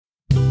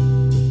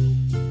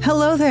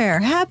Hello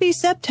there. Happy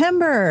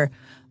September.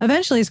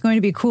 Eventually it's going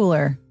to be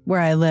cooler where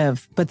I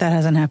live, but that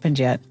hasn't happened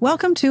yet.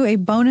 Welcome to a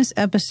bonus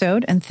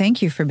episode, and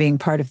thank you for being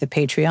part of the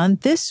Patreon.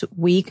 This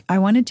week, I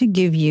wanted to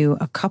give you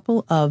a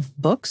couple of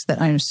books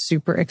that I'm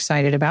super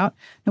excited about.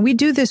 And we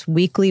do this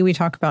weekly. We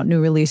talk about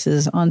new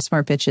releases on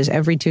Smart Bitches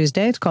every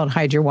Tuesday. It's called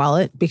Hide Your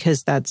Wallet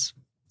because that's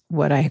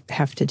what I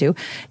have to do.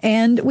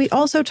 And we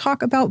also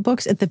talk about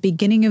books at the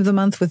beginning of the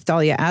month with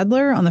Dahlia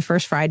Adler. On the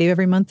first Friday of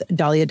every month,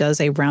 Dahlia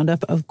does a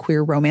roundup of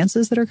queer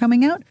romances that are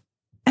coming out.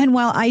 And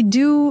while I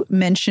do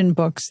mention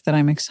books that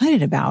I'm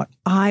excited about,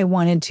 I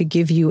wanted to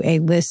give you a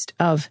list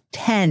of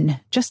 10,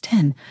 just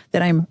 10,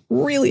 that I'm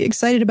really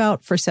excited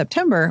about for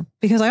September,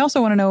 because I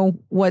also want to know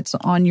what's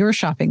on your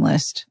shopping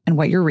list and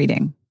what you're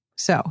reading.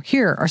 So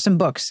here are some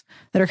books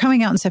that are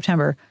coming out in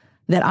September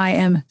that I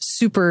am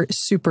super,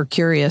 super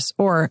curious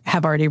or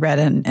have already read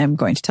and am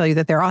going to tell you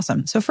that they're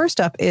awesome. So first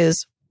up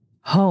is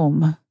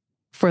Home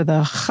for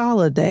the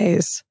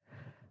Holidays,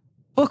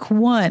 book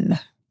 1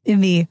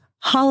 in the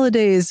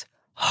Holidays,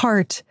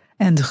 Heart,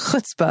 and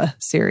Chutzpah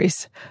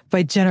series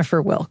by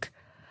Jennifer Wilck.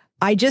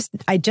 I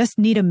just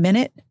need a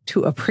minute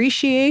to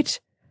appreciate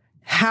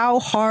how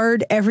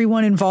hard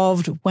everyone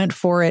involved went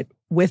for it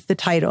with the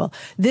title.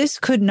 This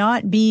could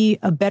not be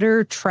a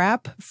better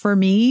trap for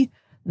me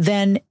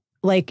than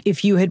like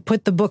if you had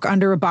put the book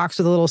under a box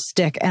with a little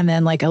stick and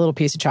then like a little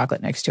piece of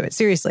chocolate next to it.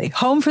 Seriously.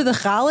 Home for the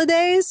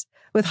Holidays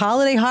with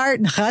Holiday Heart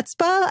and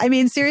Chutzpah. I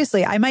mean,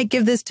 seriously, I might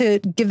give this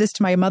to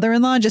my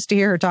mother-in-law just to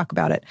hear her talk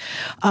about it.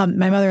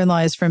 My mother-in-law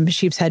is from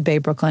Sheep's Head Bay,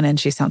 Brooklyn, and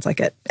she sounds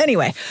like it.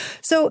 Anyway,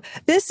 so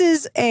this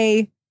is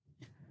a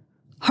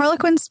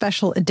Harlequin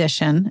special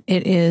edition.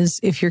 It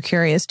is, if you're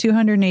curious,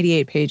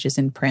 288 pages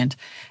in print.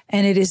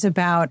 And it is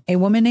about a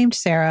woman named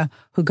Sarah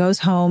who goes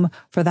home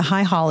for the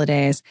high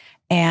holidays,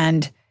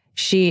 and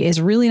she is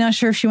really not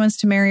sure if she wants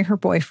to marry her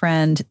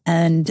boyfriend.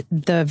 And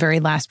the very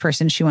last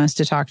person she wants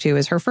to talk to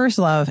is her first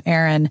love,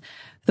 Aaron,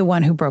 the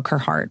one who broke her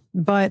heart.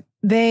 But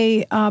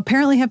they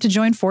apparently have to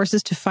join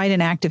forces to fight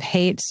an act of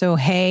hate. So,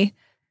 hey,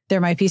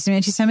 there might be some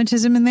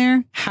anti-Semitism in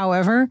there.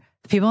 However,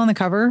 the people on the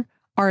cover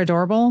are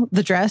adorable.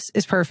 The dress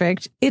is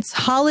perfect. It's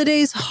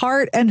Holidays,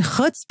 Heart, and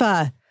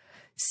Chutzpah.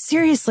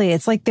 Seriously,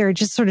 it's like they're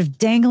just sort of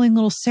dangling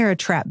little Sarah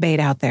trap bait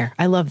out there.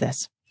 I love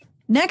this.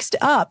 Next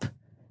up,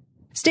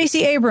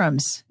 Stacey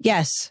Abrams.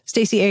 Yes,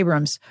 Stacey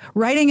Abrams,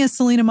 writing as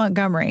Selena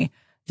Montgomery,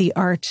 The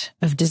Art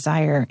of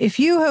Desire. If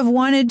you have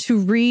wanted to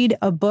read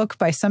a book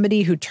by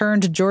somebody who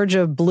turned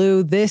Georgia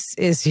blue, this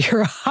is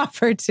your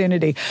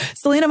opportunity.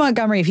 Selena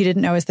Montgomery, if you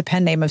didn't know, is the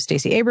pen name of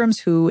Stacey Abrams,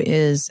 who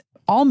is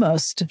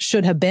almost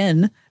should have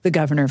been the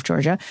governor of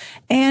Georgia.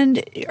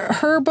 And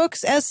her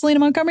books as Selena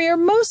Montgomery are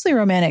mostly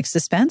romantic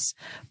suspense,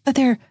 but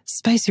they're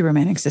spicy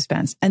romantic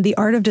suspense. And The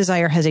Art of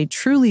Desire has a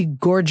truly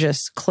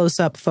gorgeous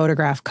close-up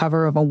photograph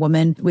cover of a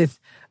woman with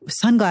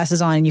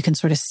sunglasses on, and you can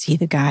sort of see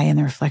the guy in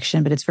the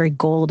reflection, but it's very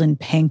gold and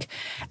pink.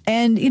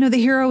 And, you know, the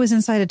hero is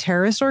inside a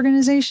terrorist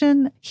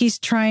organization. He's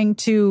trying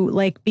to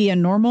like be a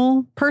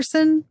normal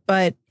person,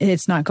 but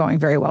it's not going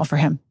very well for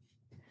him.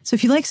 So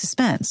if you like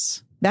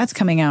suspense, that's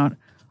coming out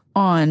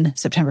on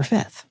September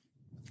 5th.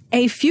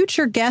 A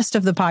future guest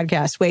of the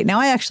podcast. Wait, now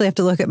I actually have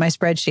to look at my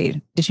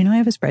spreadsheet. Did you know I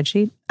have a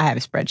spreadsheet? I have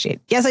a spreadsheet.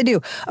 Yes, I do.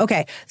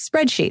 Okay.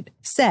 Spreadsheet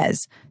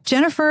says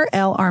Jennifer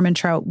L.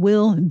 Armentrout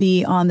will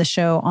be on the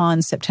show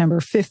on September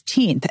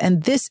 15th.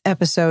 And this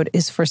episode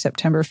is for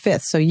September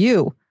 5th. So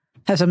you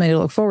have something to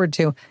look forward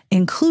to,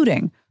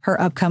 including her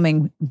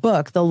upcoming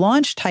book, the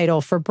launch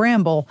title for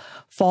Bramble,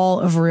 Fall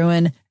of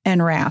Ruin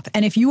and Wrath.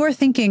 And if you are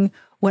thinking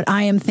what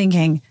I am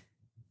thinking,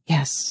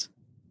 yes,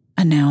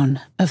 a noun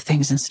of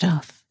things and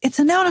stuff. It's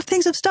a noun of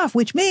things of stuff,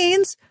 which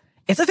means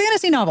it's a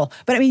fantasy novel.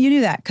 But I mean, you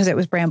knew that because it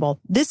was Bramble.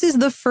 This is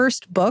the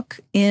first book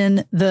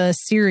in the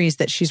series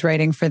that she's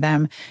writing for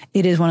them.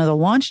 It is one of the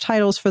launch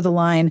titles for the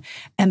line.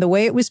 And the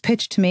way it was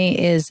pitched to me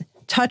is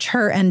touch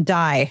her and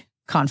die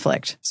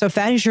conflict. So if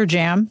that is your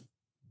jam,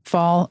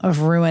 Fall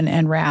of Ruin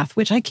and Wrath,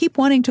 which I keep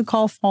wanting to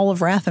call Fall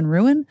of Wrath and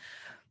Ruin.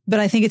 But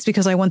I think it's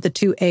because I want the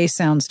two A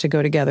sounds to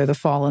go together, the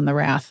fall and the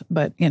wrath.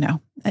 But, you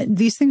know,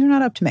 these things are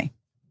not up to me.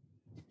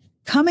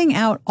 Coming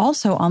out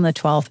also on the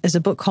 12th is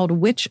a book called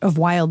Witch of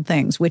Wild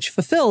Things, which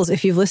fulfills,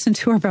 if you've listened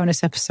to our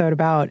bonus episode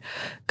about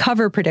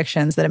cover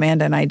predictions that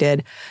Amanda and I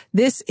did,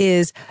 this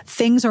is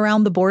things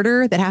around the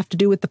border that have to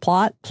do with the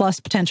plot plus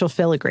potential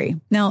filigree.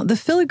 Now, the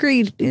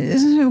filigree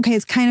is okay.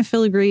 It's kind of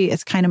filigree.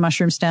 It's kind of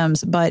mushroom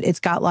stems, but it's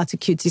got lots of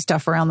cutesy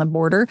stuff around the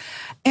border.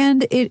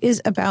 And it is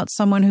about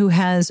someone who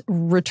has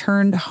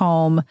returned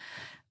home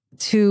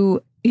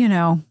to, you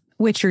know,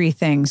 witchy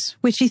things,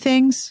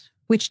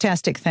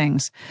 witch-tastic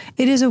things.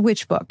 It is a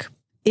witch book.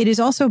 It is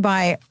also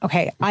by,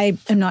 okay, I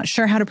am not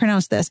sure how to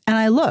pronounce this. And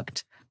I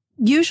looked.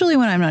 Usually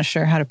when I'm not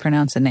sure how to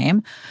pronounce a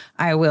name,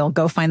 I will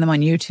go find them on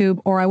YouTube,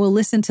 or I will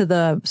listen to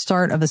the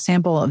start of a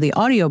sample of the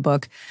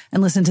audiobook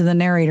and listen to the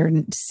narrator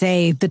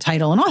say the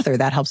title and author.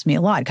 That helps me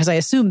a lot because I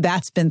assume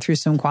that's been through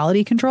some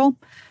quality control.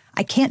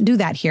 I can't do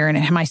that here,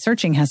 and my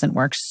searching hasn't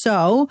worked.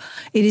 So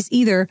it is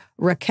either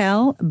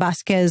Raquel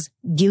Vazquez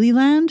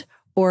Gilliland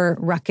or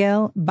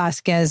Raquel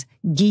Vazquez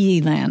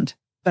Gilliland.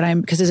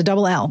 but because it's a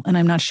double L and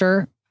I'm not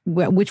sure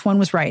which one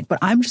was right, but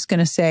I'm just going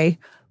to say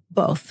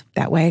both.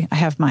 That way I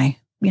have my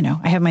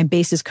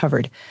bases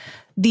covered.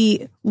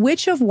 The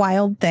Witch of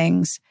Wild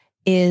Things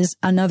is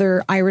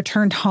another, I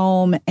returned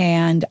home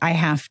and I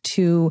have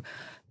to,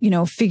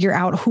 figure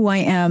out who I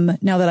am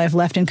now that I've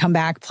left and come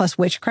back, plus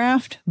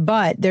witchcraft.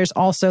 But there's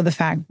also the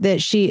fact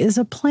that she is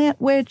a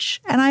plant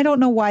witch. And I don't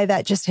know why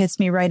that just hits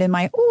me right in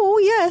my, oh,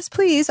 yes,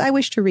 please, I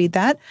wish to read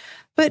that.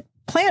 But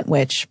plant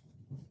witch,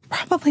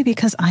 probably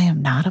because I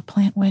am not a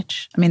plant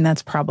witch. I mean,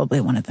 that's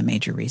probably one of the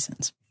major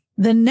reasons.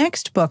 The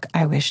next book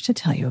I wish to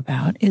tell you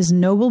about is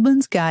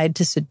Nobleman's Guide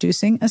to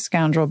Seducing a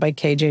Scoundrel by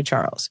K.J.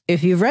 Charles.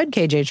 If you've read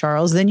K.J.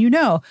 Charles, then you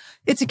know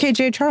it's a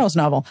K.J. Charles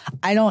novel.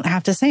 I don't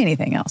have to say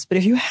anything else. But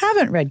if you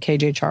haven't read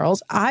K.J.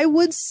 Charles, I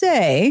would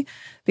say,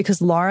 because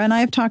Laura and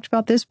I have talked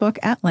about this book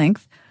at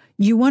length,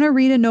 you want to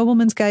read A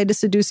Nobleman's Guide to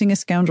Seducing a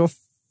Scoundrel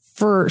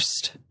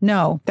first.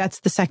 No, that's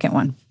the second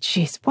one.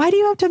 Jeez, why do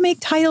you have to make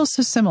titles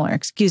so similar?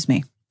 Excuse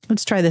me.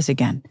 Let's try this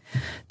again.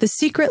 The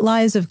Secret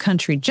Lives of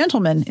Country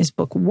Gentlemen is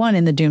book 1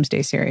 in the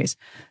Doomsday series.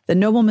 The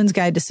Nobleman's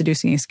Guide to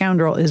Seducing a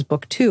Scoundrel is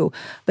book 2.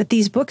 But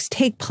these books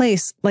take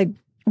place like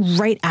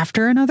right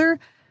after another.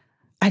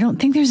 I don't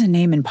think there's a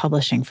name in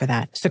publishing for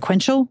that.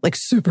 Sequential, like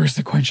super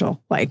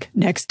sequential, like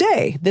next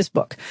day, this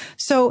book.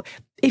 So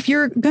if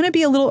you're going to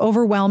be a little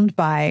overwhelmed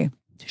by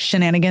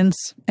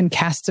shenanigans and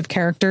casts of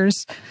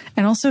characters,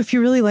 and also if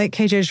you really like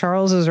K.J.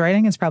 Charles's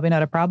writing, it's probably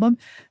not a problem.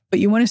 But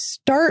you want to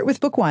start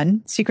with book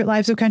 1, Secret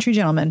Lives of Country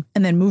Gentlemen,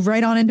 and then move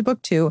right on into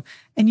book 2,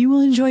 and you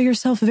will enjoy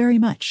yourself very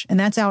much. And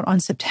that's out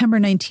on September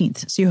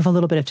 19th, so you have a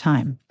little bit of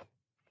time.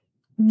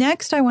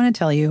 Next, I want to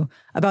tell you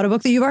about a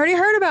book that you've already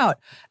heard about.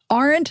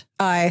 Aren't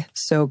I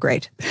so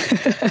great?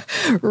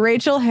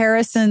 Rachel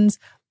Harrison's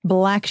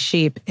Black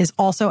Sheep is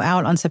also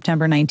out on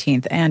September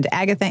 19th. And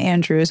Agatha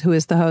Andrews, who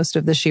is the host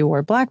of the She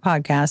Wore Black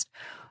podcast,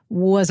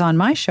 was on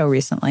my show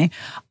recently.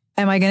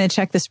 Am I going to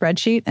check the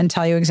spreadsheet and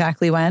tell you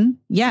exactly when?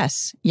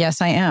 Yes.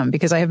 Yes, I am,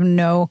 because I have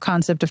no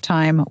concept of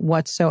time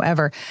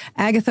whatsoever.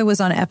 Agatha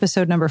was on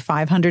episode number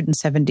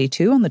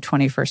 572 on the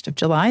 21st of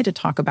July to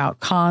talk about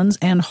cons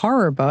and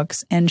horror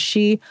books, and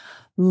she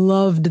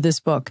loved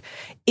this book.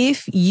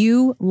 If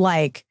you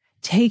like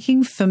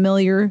taking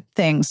familiar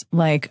things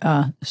like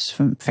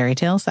fairy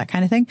tales, that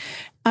kind of thing,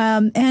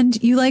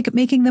 and you like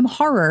making them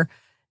horror,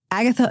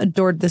 Agatha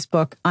adored this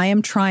book. I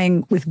am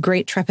trying with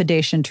great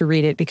trepidation to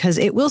read it because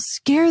it will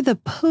scare the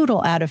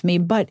poodle out of me,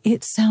 but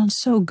it sounds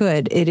so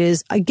good. It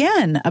is,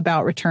 again,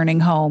 about returning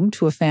home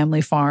to a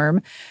family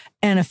farm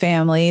and a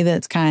family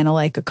that's kind of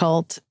like a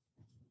cult.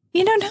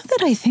 Now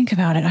that I think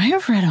about it, I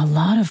have read a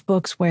lot of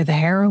books where the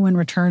heroine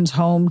returns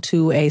home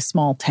to a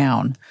small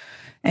town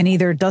and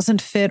either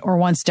doesn't fit or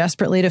wants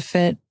desperately to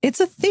fit. It's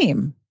a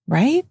theme,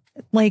 right?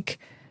 Like,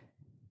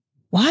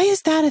 why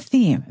is that a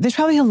theme? There's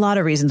probably a lot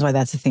of reasons why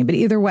that's a theme, but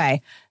either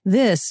way,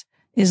 this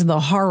is the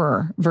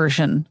horror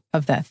version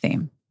of that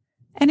theme.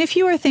 And if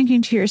you are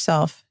thinking to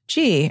yourself,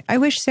 gee, I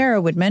wish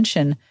Sarah would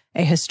mention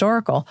a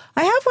historical,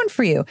 I have one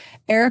for you.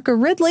 Erica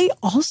Ridley,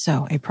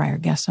 also a prior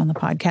guest on the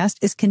podcast,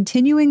 is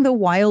continuing the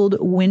Wild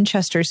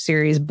Winchester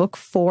series. Book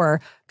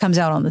 4 comes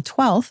out on the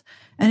 12th,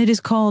 and it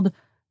is called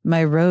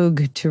My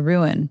Rogue to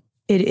Ruin.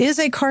 It is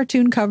a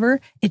cartoon cover.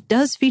 It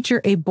does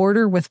feature a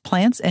border with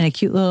plants and a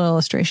cute little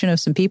illustration of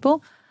some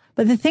people.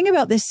 But the thing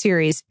about this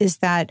series is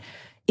that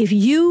if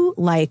you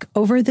like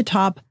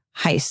over-the-top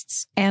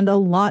heists and a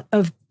lot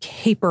of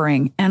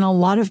capering and a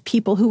lot of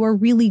people who are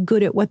really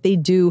good at what they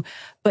do,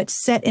 but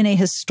set in a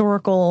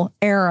historical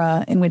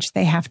era in which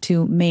they have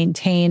to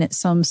maintain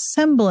some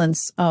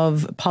semblance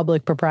of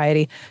public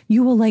propriety,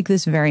 you will like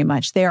this very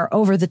much. They are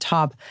over the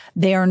top.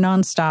 They are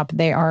nonstop.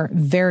 They are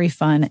very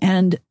fun.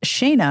 And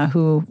Shayna,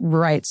 who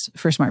writes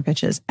for Smart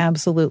Bitches,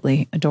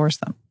 absolutely adores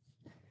them.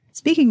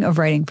 Speaking of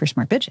writing for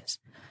Smart Bitches,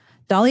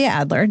 Dahlia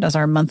Adler does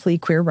our monthly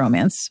queer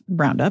romance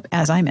roundup,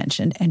 as I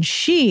mentioned, and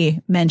she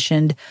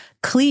mentioned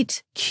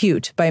Cleat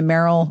Cute by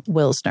Meryl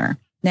Wilsner.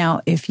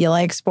 Now, if you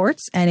like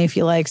sports and if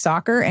you like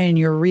soccer and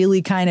you're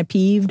really kind of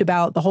peeved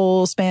about the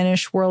whole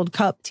Spanish World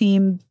Cup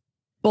team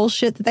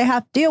bullshit that they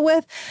have to deal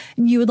with,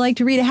 and you would like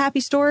to read a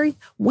happy story,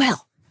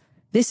 well,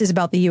 this is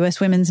about the U.S.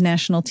 women's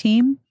national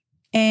team,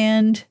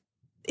 and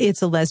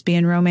it's a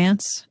lesbian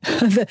romance.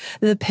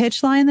 The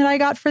pitch line that I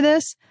got for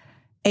this: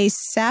 a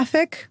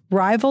sapphic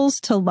rivals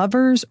to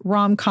lovers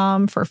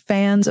rom-com for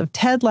fans of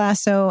Ted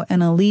Lasso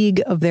and a league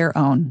of their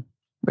own,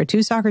 where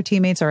two soccer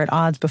teammates are at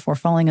odds before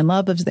falling in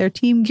love as their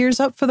team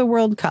gears up for the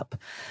World Cup.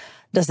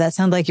 Does that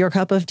sound like your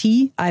cup of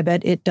tea? I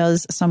bet it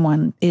does.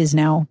 Someone is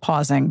now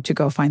pausing to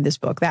go find this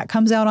book. That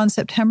comes out on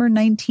September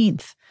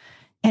 19th.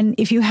 And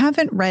if you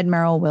haven't read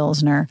Meryl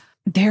Wilsner,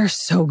 they're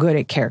so good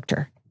at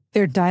character.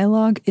 Their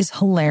dialogue is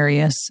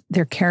hilarious.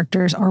 Their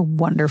characters are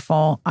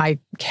wonderful. I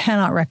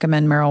cannot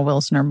recommend Meryl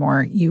Wilsner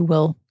more. You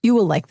will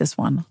like this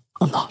one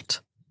a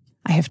lot.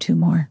 I have 2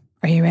 more.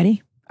 Are you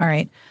ready? All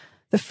right.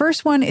 The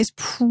first one is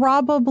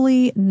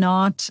probably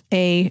not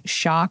a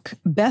shock.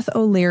 Beth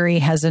O'Leary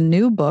has a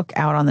new book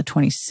out on the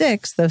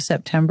 26th of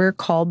September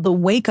called The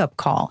Wake Up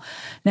Call.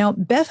 Now,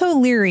 Beth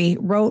O'Leary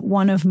wrote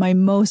one of my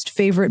most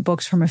favorite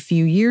books from a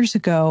few years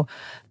ago,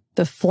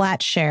 The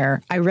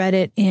Flatshare. I read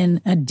it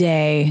in a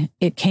day.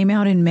 It came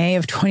out in May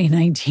of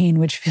 2019,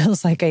 which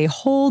feels like a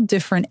whole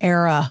different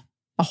era,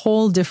 a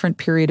whole different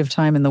period of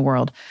time in the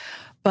world.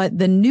 But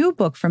the new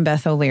book from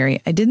Beth O'Leary,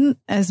 I didn't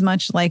as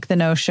much like the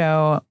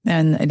No-Show,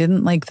 and I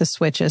didn't like the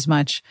Switch as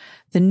much.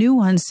 The new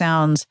one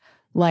sounds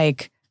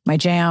like my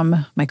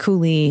jam, my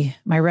coulis,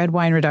 my red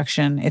wine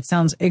reduction. It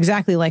sounds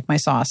exactly like my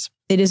sauce.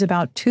 It is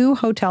about two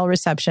hotel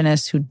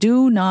receptionists who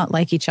do not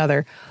like each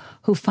other,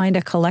 who find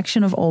a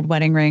collection of old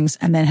wedding rings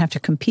and then have to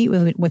compete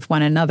with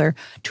one another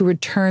to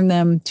return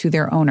them to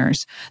their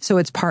owners. So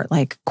it's part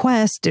like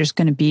quest. There's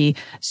going to be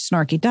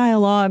snarky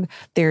dialogue.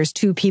 There's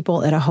two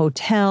people at a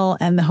hotel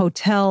and the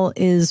hotel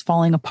is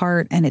falling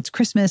apart and it's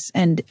Christmas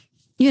and,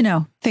 you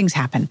know, things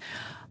happen.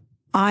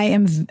 I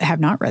have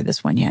not read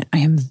this one yet. I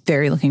am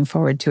very looking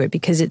forward to it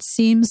because it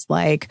seems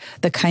like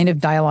the kind of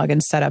dialogue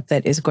and setup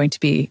that is going to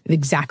be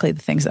exactly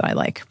the things that I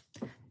like.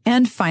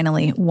 And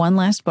finally, one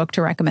last book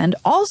to recommend,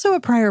 also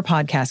a prior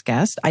podcast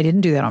guest. I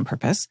didn't do that on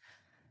purpose.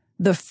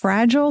 The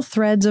Fragile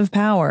Threads of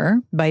Power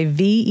by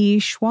V.E.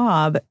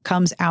 Schwab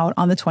comes out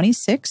on the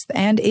 26th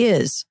and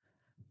is,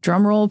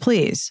 drumroll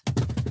please,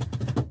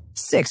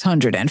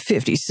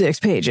 656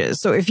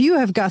 pages. So if you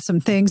have got some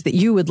things that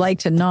you would like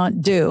to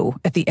not do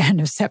at the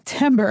end of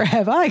September,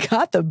 have I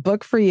got the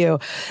book for you?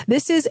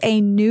 This is a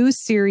new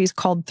series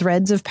called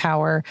Threads of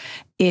Power.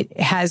 It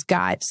has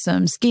got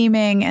some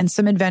scheming and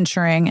some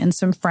adventuring and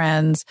some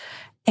friends.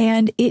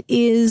 And it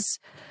is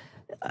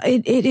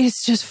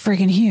just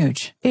friggin'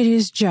 huge. It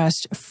is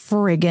just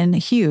friggin'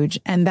 huge.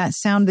 And that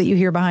sound that you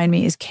hear behind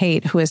me is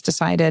Kate, who has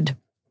decided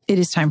it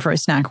is time for a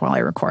snack while I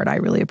record. I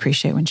really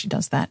appreciate when she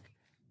does that.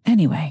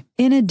 Anyway,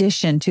 in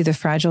addition to The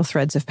Fragile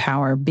Threads of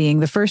Power being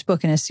the first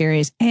book in a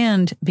series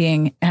and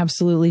being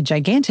absolutely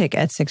gigantic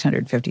at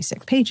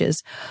 656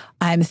 pages,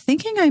 I'm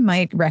thinking I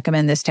might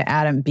recommend this to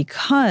Adam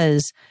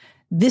because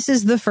this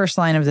is the first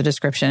line of the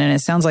description and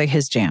it sounds like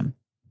his jam.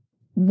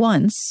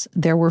 Once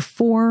there were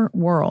 4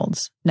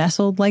 worlds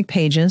nestled like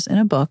pages in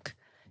a book,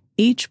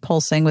 each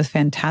pulsing with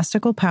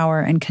fantastical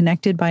power and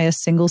connected by a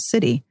single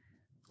city,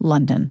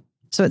 London.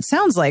 So it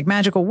sounds like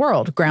magical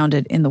world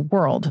grounded in the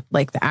world,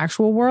 like the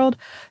actual world.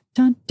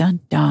 Dun, dun,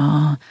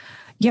 dun.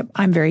 Yep,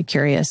 I'm very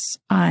curious.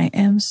 I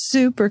am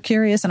super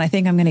curious. And I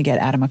think I'm going to get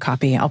Adam a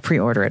copy. I'll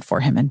pre-order it for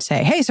him and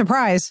say, hey,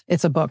 surprise,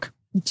 it's a book.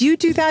 Do you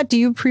do that? Do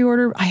you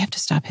pre-order? I have to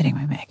stop hitting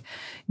my mic.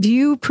 Do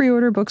you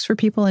pre-order books for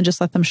people and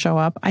just let them show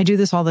up? I do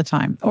this all the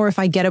time. Or if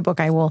I get a book,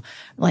 I will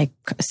like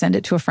send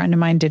it to a friend of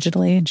mine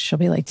digitally and she'll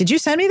be like, did you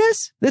send me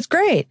this? That's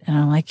great. And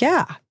I'm like,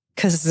 yeah,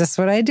 because that's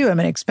what I do.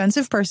 I'm an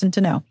expensive person to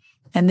know.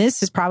 And this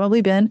has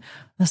probably been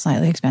a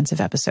slightly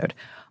expensive episode.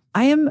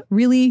 I am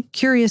really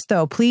curious,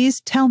 though.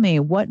 Please tell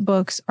me, what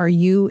books are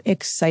you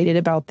excited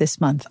about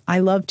this month? I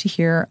love to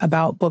hear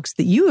about books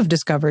that you have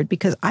discovered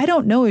because I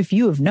don't know if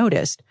you have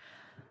noticed.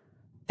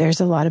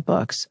 There's a lot of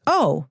books.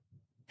 Oh,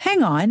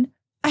 hang on.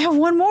 I have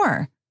one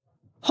more.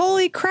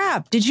 Holy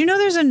crap. Did you know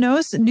there's a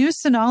new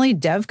Sonali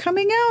dev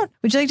coming out?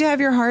 Would you like to have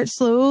your heart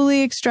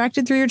slowly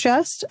extracted through your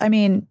chest? I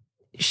mean,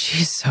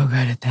 she's so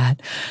good at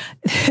that.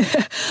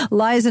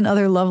 Lies and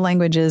Other Love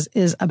Languages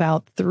is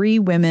about 3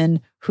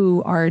 women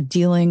who are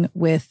dealing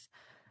with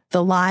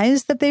the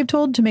lies that they've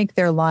told to make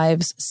their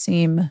lives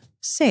seem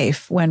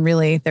safe when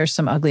really there's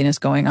some ugliness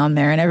going on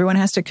there. And everyone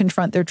has to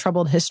confront their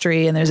troubled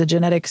history and there's a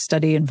genetic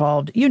study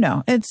involved. You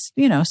know, it's,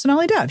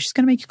 Sonali Dev. She's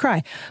going to make you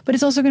cry. But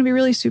it's also going to be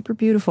really super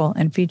beautiful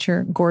and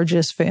feature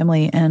gorgeous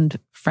family and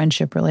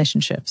friendship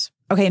relationships.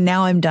 Okay,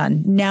 now I'm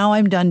done. Now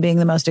I'm done being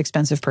the most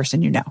expensive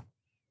person you know.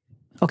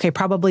 Okay,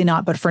 probably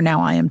not, but for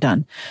now I am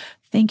done.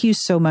 Thank you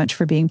so much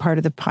for being part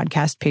of the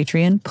podcast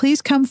Patreon.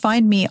 Please come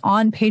find me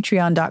on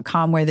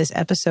patreon.com where this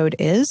episode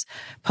is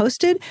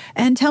posted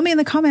and tell me in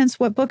the comments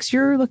what books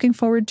you're looking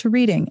forward to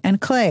reading.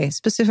 And Clay,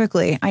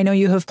 specifically, I know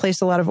you have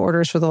placed a lot of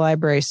orders for the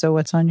library, so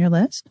what's on your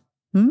list?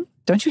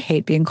 Don't you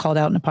hate being called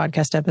out in a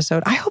podcast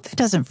episode? I hope that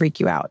doesn't freak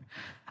you out.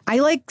 I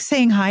like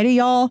saying hi to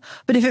y'all,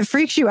 but if it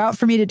freaks you out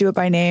for me to do it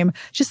by name,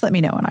 just let me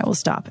know and I will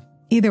stop.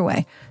 Either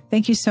way,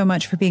 thank you so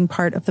much for being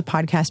part of the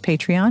podcast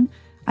Patreon.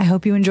 I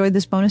hope you enjoyed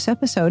this bonus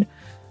episode.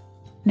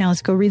 Now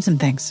let's go read some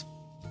things.